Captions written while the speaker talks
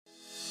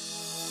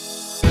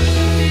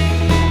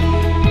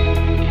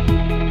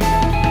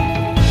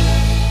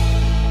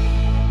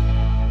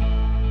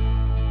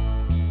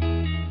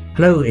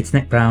Hello, it's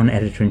Nick Brown,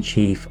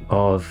 Editor-in-Chief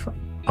of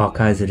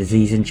Archives of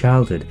Disease in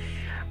Childhood.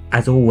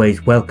 As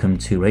always, welcome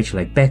to Rachel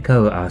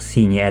Egbeko, our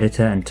Senior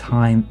Editor, and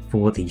time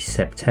for the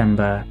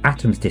September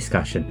Atoms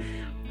discussion.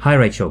 Hi,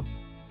 Rachel.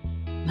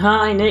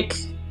 Hi, Nick.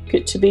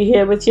 Good to be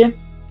here with you.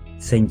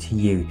 Same to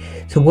you.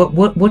 So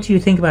what do you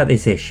think about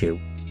this issue?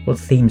 What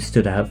themes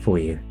stood out for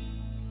you?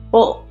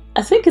 Well,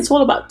 I think it's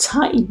all about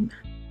time.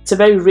 It's a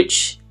very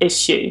rich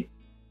issue.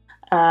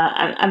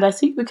 And I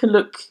think we can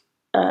look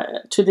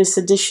to this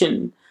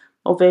edition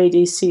of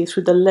ADC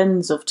through the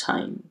lens of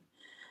time.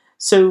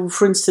 So,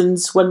 for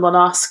instance, when one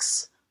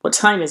asks, what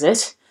time is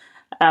it?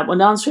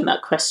 When answering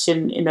that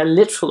question in a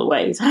literal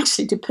way, it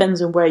actually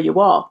depends on where you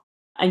are.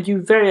 And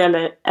you very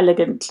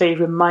elegantly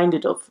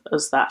reminded of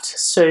us that.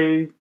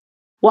 So,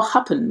 what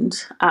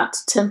happened at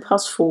 10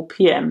 past 4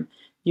 p.m.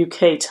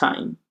 UK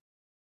time?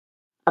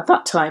 At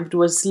that time, it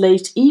was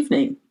late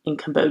evening in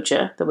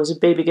Cambodia. There was a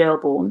baby girl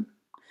born.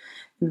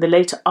 In the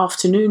late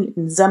afternoon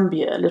in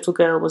Zambia, a little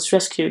girl was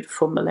rescued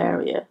from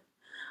malaria.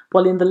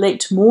 While in the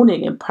late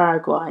morning in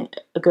Paraguay,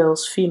 a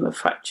girl's femur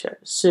fracture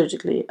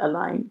surgically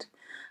aligned.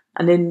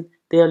 And in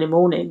the early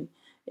morning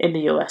in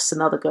the US,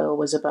 another girl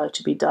was about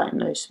to be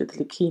diagnosed with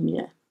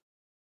leukemia.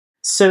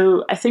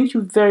 So I think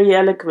you very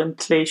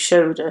eloquently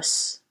showed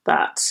us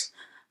that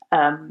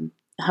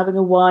having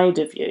a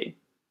wider view,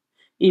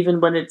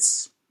 even when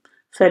it's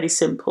fairly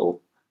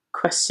simple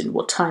question,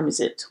 what time is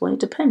it? Well, it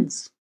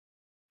depends.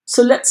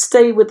 So let's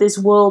stay with this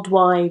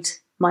worldwide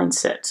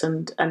mindset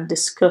and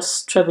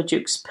discuss Trevor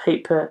Duke's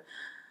paper,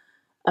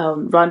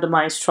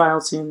 Randomized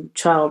Trials in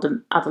Child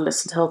and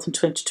Adolescent Health in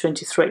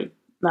 2023.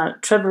 Now,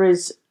 Trevor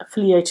is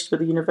affiliated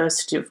with the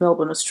University of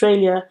Melbourne,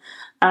 Australia,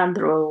 and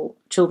the Royal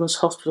Children's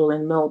Hospital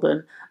in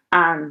Melbourne,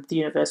 and the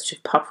University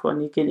of Papua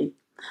New Guinea.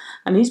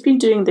 And he's been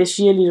doing this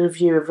yearly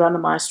review of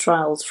randomized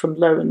trials from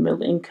low and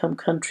middle income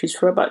countries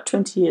for about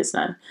 20 years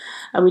now.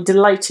 And we're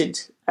delighted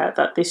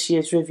that this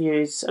year's review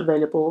is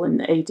available in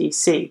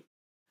ADC.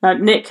 Now,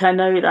 Nick, I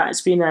know that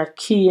it's been a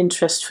key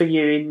interest for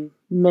you in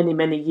many,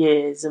 many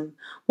years. And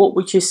what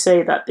would you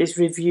say that this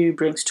review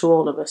brings to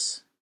all of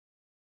us?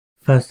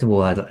 First of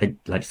all, I'd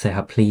like to say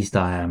how pleased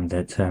I am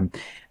that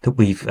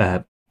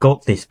we've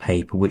got this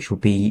paper, which will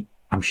be,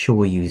 I'm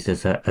sure, used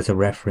as a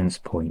reference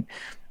point.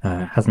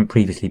 Hasn't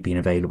previously been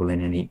available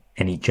in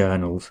any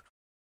journals.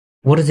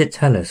 What does it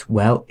tell us?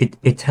 Well,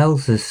 it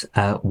tells us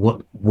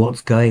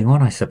what's going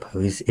on, I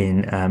suppose,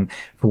 in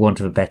for want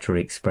of a better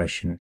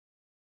expression.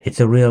 It's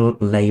a real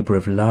labour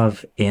of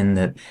love in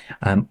that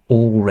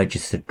all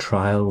registered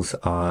trials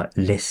are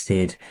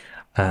listed,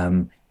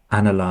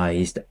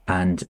 analysed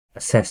and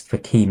assessed for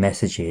key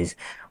messages,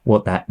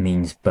 what that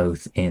means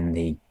both in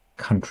the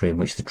country in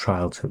which the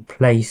trial took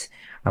place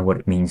and what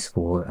it means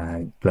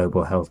for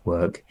global health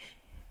work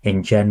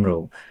in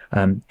general.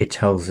 It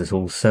tells us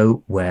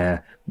also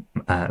where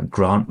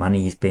grant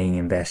money is being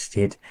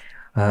invested,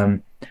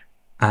 and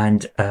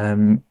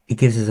it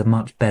gives us a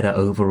much better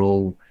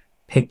overall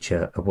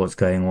picture of what's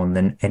going on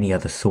than any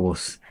other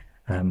source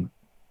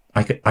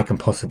I can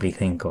possibly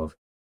think of.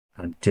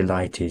 I'm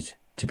delighted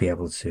to be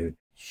able to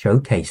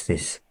showcase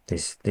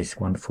this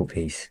wonderful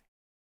piece.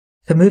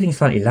 So moving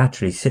slightly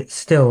laterally,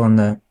 still on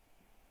the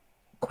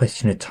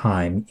question of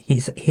time,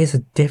 here's a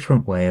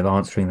different way of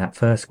answering that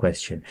first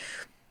question,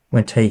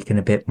 when taken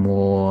a bit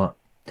more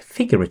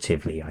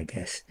figuratively, I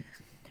guess.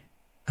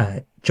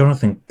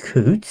 Jonathan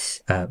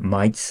Coates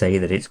might say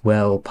that it's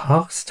well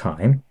past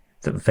time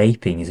that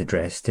vaping is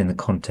addressed in the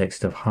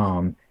context of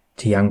harm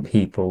to young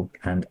people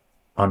and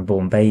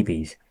unborn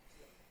babies.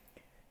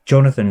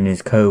 Jonathan and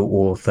his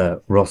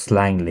co-author Ross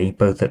Langley,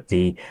 both at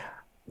the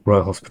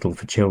Royal Hospital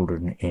for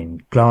Children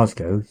in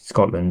Glasgow,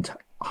 Scotland,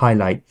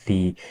 highlight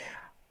the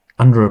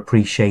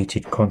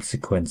underappreciated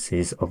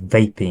consequences of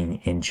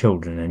vaping in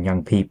children and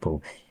young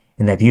people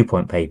in their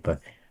viewpoint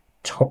paper,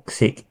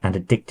 Toxic and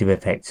Addictive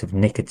Effects of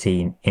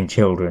Nicotine in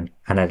Children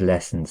and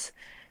Adolescents.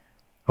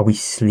 Are we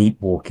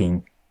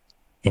sleepwalking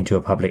into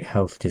a public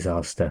health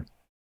disaster?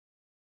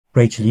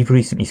 Rachel, you've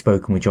recently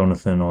spoken with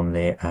Jonathan on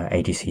the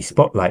ADC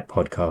Spotlight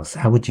podcast.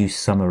 How would you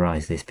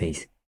summarise this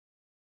piece?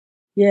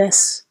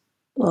 Yes,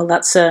 well,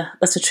 that's a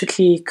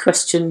tricky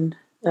question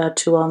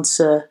to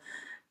answer,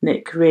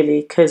 Nick, really,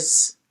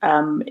 because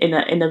in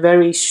a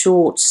very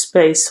short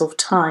space of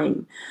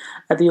time,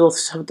 the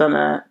authors have done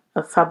a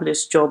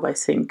fabulous job, I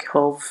think,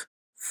 of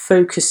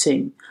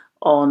focusing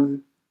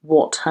on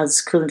what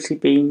has currently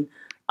been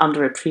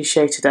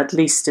underappreciated, at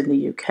least in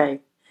the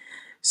UK.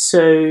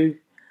 So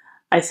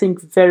I think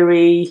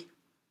very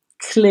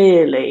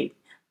clearly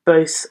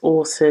both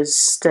authors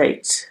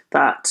state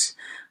that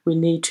we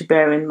need to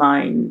bear in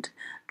mind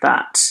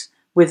that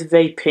with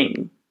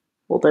vaping,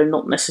 although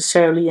not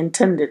necessarily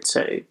intended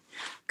so,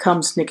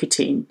 comes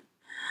nicotine.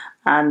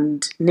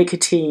 And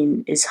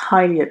nicotine is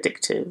highly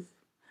addictive.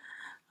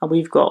 And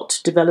we've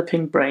got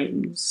developing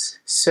brains.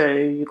 So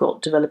you've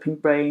got developing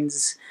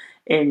brains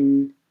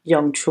in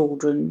young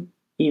children,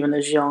 even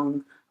as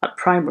young at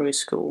primary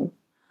school,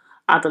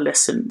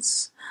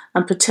 adolescents,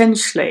 and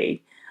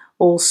potentially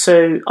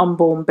also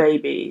unborn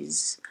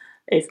babies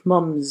if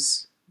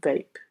mums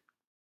vape.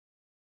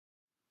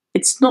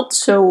 it's not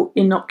so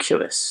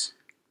innocuous.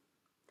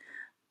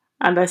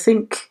 And I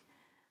think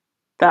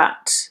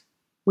that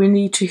we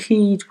need to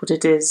heed what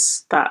it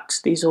is that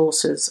these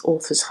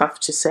authors have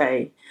to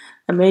say,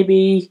 and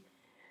maybe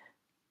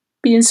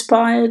be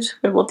inspired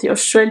by what the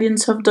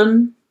Australians have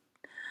done.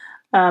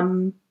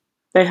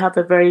 They have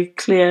a very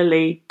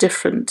clearly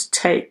different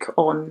take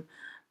on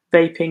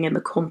vaping in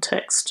the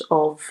context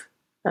of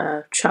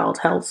child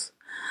health,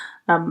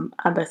 and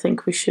I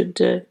think we should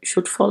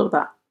follow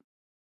that.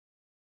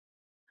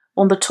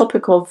 On the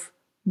topic of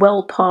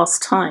well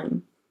past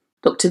time,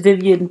 Dr.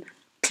 Vivian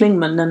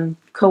Klingman and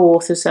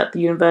co-authors at the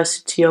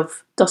University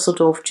of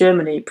Dusseldorf,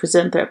 Germany,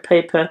 present their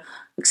paper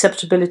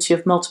Acceptability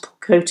of Multiple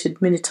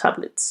Coated Mini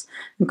Tablets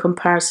in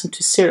Comparison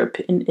to Syrup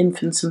in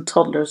Infants and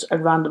Toddlers, a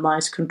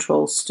randomized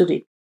control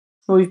study.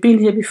 Well, we've been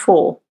here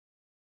before.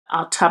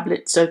 Are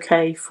tablets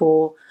okay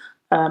for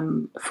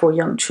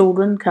young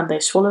children? Can they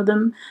swallow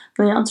them?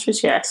 And the answer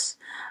is yes.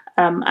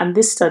 And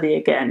this study,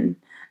 again,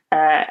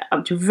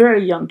 up to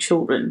very young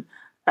children,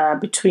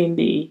 between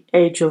the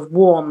age of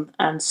 1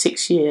 and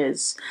 6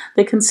 years,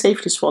 they can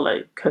safely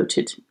swallow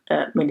coated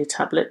mini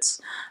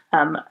tablets,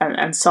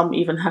 and some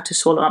even had to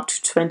swallow up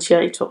to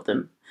 28 of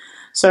them.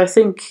 So I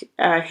think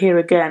here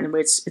again,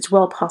 it's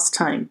well past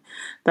time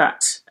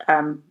that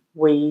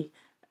we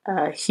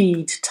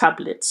heed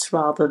tablets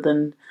rather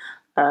than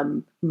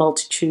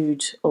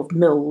multitude of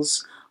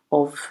mils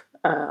of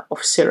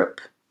syrup,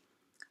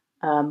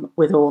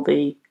 with all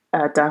the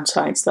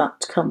downsides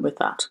that come with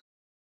that.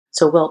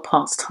 So well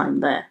past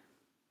time there.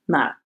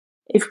 Now,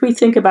 if we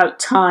think about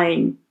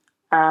time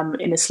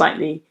in a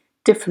slightly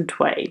different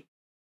way,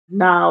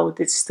 now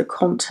this is the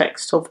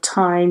context of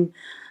time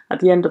at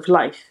the end of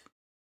life.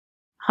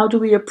 How do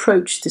we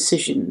approach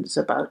decisions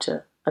about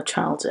a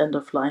child's end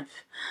of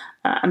life?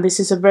 And this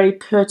is a very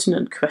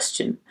pertinent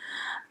question.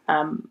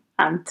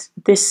 And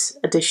this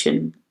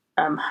edition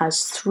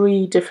has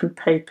 3 different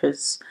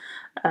papers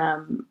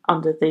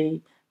under the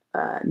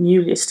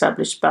newly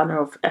established banner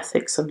of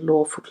Ethics and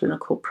Law for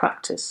Clinical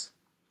Practice.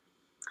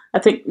 I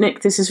think,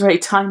 Nick, this is very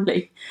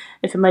timely,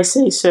 if I may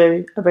say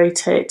so, a very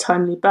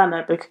timely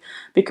banner.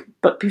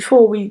 But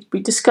before we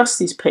discuss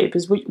these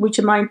papers, would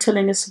you mind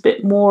telling us a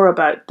bit more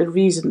about the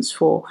reasons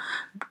for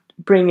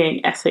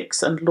bringing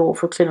ethics and law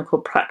for clinical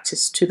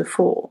practice to the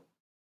fore?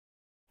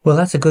 Well,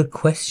 that's a good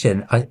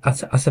question.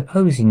 I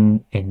suppose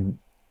in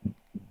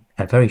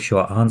a very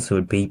short answer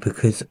would be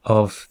because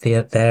of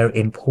their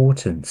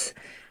importance.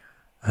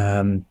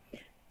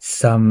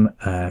 Some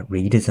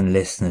readers and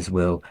listeners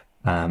will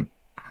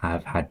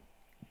have had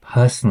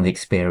personal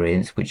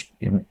experience which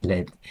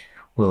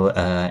will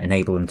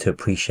enable them to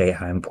appreciate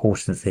how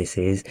important this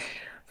is.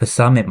 For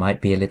some, it might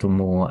be a little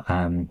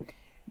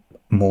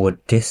more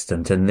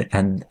distant,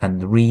 and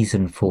the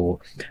reason for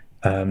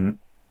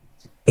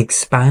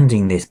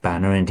expanding this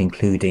banner and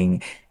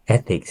including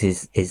ethics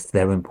is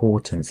their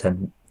importance,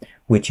 and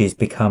which is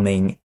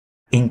becoming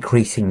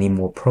increasingly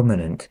more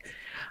prominent.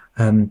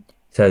 So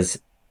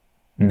as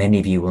many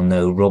of you will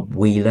know, Rob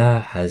Wheeler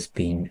has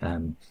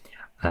been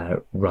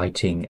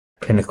writing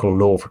clinical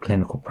law for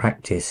clinical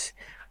practice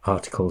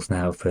articles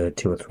now for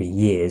 2 or 3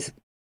 years.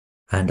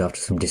 And after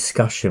some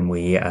discussion,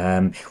 we've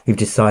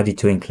decided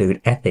to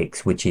include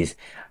ethics, which is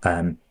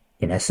in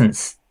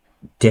essence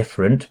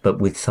different, but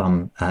with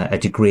a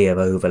degree of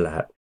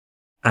overlap,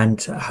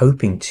 and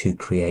hoping to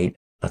create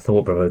a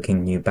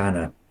thought-provoking new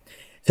banner.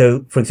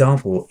 So, for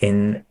example,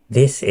 in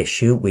this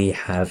issue, we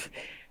have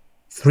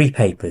 3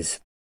 papers.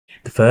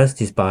 The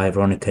first is by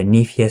Veronica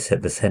Nefius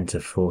at the Centre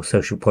for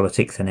Social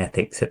Politics and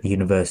Ethics at the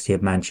University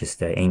of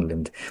Manchester,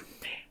 England.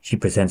 She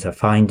presents her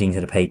findings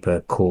in a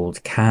paper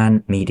called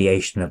Can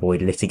Mediation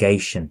Avoid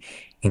Litigation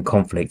in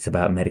Conflicts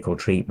About Medical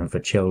Treatment for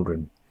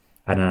Children?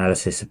 An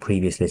analysis of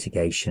previous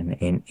litigation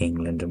in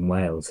England and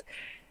Wales.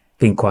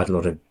 Been quite a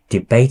lot of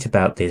debate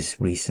about this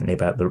recently,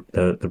 about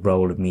the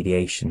role of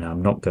mediation.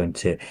 I'm not going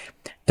to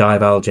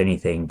divulge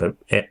anything, but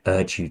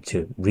urge you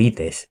to read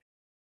this.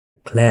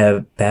 Claire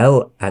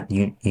Bell at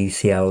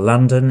UCL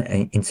London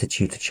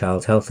Institute of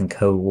Child Health and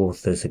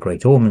co-authors at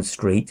Great Ormond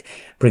Street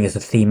bring us a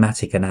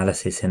thematic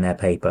analysis in their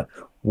paper,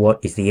 What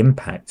is the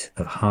Impact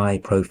of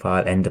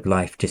High-Profile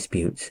End-of-Life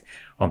Disputes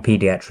on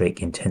Paediatric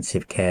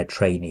Intensive Care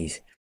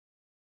Trainees?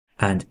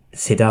 And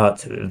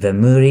Siddharth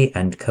Vemuri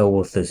and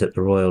co-authors at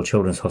the Royal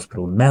Children's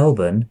Hospital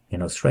Melbourne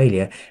in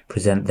Australia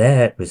present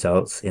their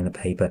results in the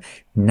paper,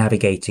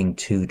 Navigating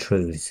Two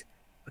Truths,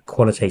 a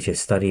qualitative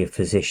study of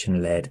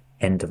physician-led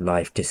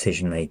end-of-life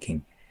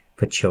decision-making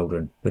for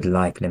children with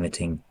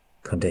life-limiting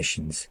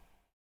conditions.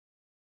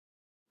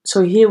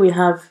 So here we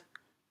have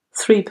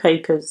 3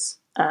 papers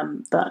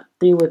that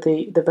deal with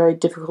the very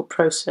difficult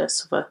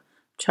process of a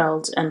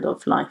child's end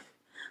of life.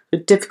 They're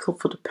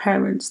difficult for the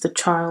parents, the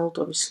child,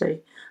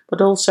 obviously,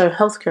 but also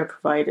healthcare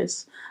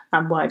providers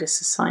and wider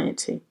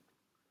society.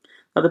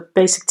 Now, the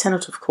basic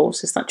tenet, of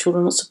course, is that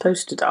children are not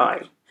supposed to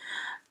die.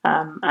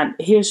 And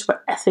here's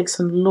where ethics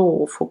and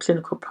law for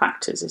clinical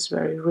practice is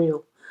very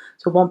real.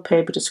 So one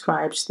paper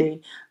describes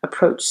the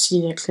approach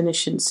senior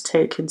clinicians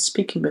take in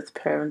speaking with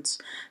parents,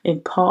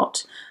 in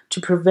part to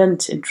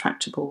prevent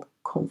intractable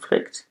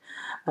conflict.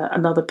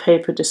 Another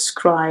paper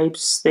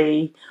describes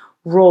the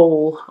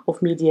role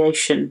of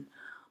mediation,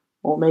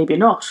 or maybe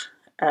not,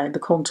 in the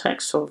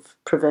context of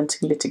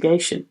preventing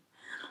litigation.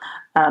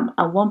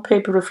 And one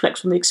paper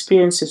reflects on the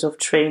experiences of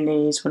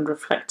trainees when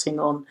reflecting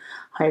on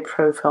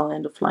high-profile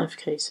end-of-life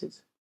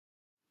cases.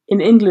 In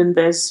England,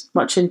 there's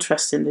much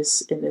interest in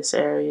this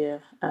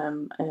area,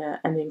 and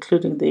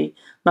including the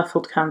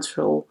Nuffield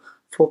Council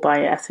for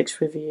Bioethics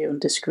Review on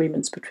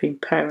disagreements between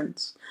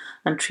parents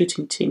and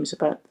treating teams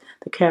about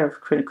the care of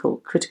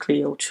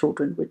critically ill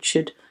children, which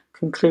should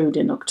conclude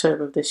in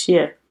October of this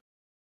year.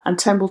 And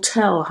time will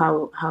tell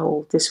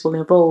how this will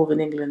evolve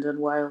in England and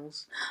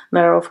Wales.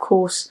 There are, of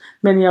course,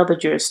 many other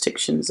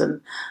jurisdictions,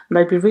 and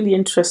I'd be really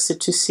interested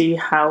to see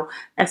how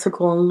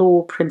ethical and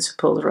law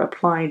principles are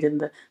applied in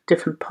the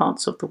different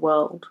parts of the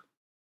world.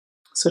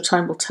 So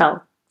time will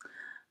tell,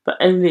 but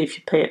only if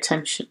you pay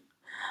attention.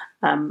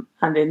 And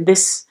in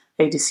this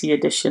ADC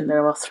edition,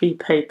 there are 3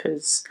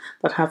 papers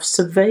that have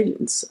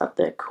surveillance at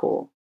their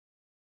core.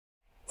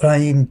 Well,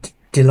 I'm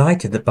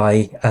delighted that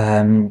by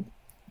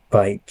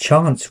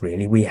chance,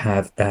 really, we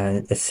have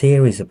a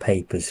series of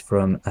papers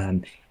from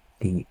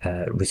the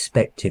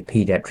respective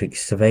paediatric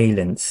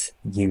surveillance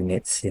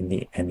units in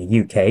the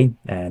UK,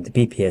 and the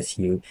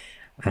BPSU,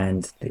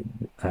 and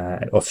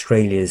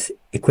Australia's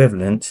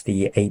equivalent,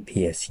 the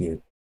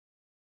APSU.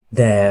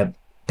 Their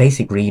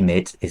basic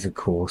remit is, of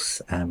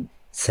course,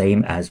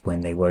 same as when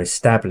they were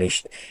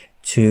established,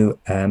 to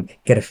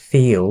get a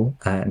feel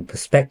and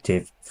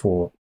perspective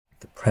for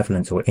the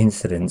prevalence or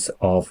incidence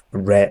of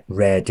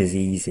rare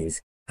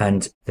diseases,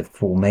 and the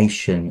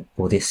formation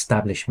or the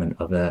establishment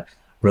of a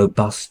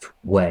robust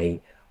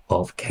way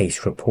of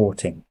case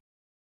reporting.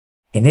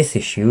 In this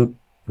issue,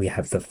 we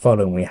have the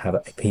following. We have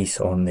a piece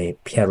on the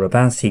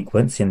Pierre-Robin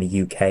sequence in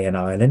the UK and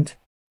Ireland,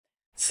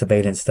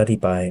 surveillance study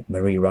by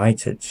Marie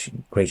Wright at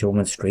Great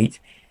Ormond Street,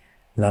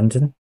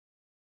 London,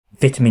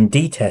 vitamin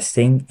D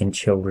testing in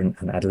children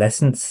and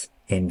adolescents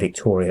in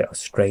Victoria,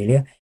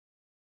 Australia,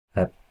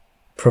 a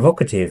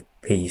provocative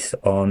piece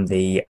on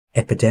the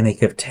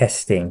epidemic of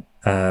testing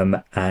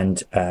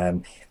and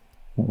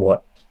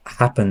what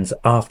happens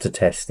after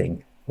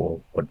testing,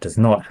 or what does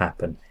not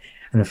happen.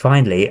 And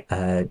finally,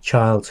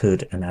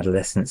 childhood and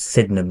adolescent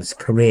Sydenham's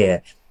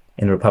career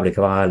in the Republic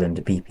of Ireland,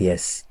 a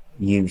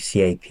BPSU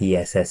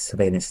CAPSS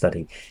surveillance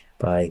study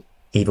by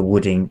Eva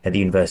Wooding at the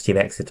University of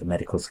Exeter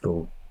Medical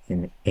School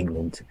in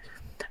England,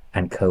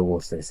 and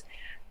co-authors.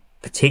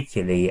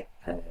 Particularly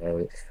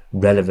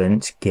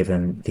relevant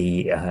given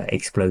the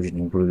explosion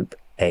in Group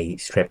A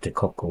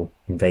streptococcal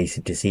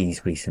invasive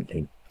disease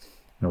recently.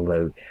 And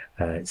although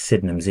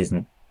Sydenham's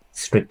isn't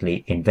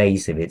strictly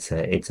invasive, it's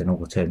an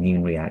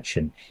autoimmune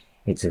reaction.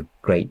 It's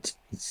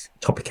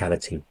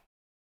topicality.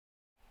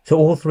 So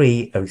all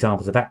 3 are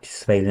examples of active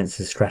surveillance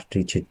as a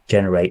strategy to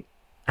generate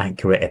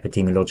accurate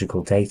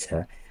epidemiological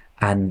data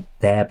and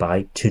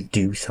thereby to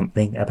do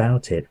something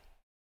about it.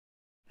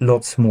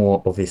 Lots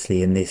more,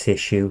 obviously, in this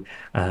issue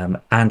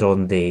and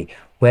on the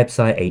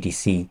website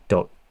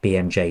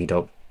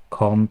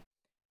adc.bmj.com.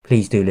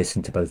 Please do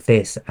listen to both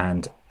this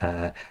and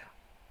other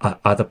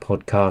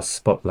podcasts,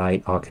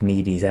 Spotlight,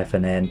 Archimedes,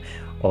 FNN,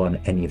 on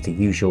any of the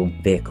usual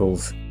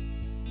vehicles,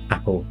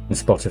 Apple and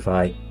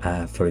Spotify,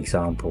 for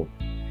example.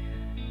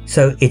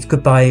 So it's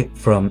goodbye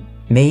from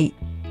me,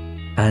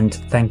 and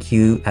thank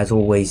you, as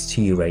always,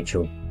 to you,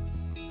 Rachel.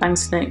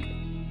 Thanks, Nick.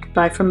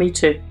 Goodbye from me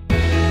too.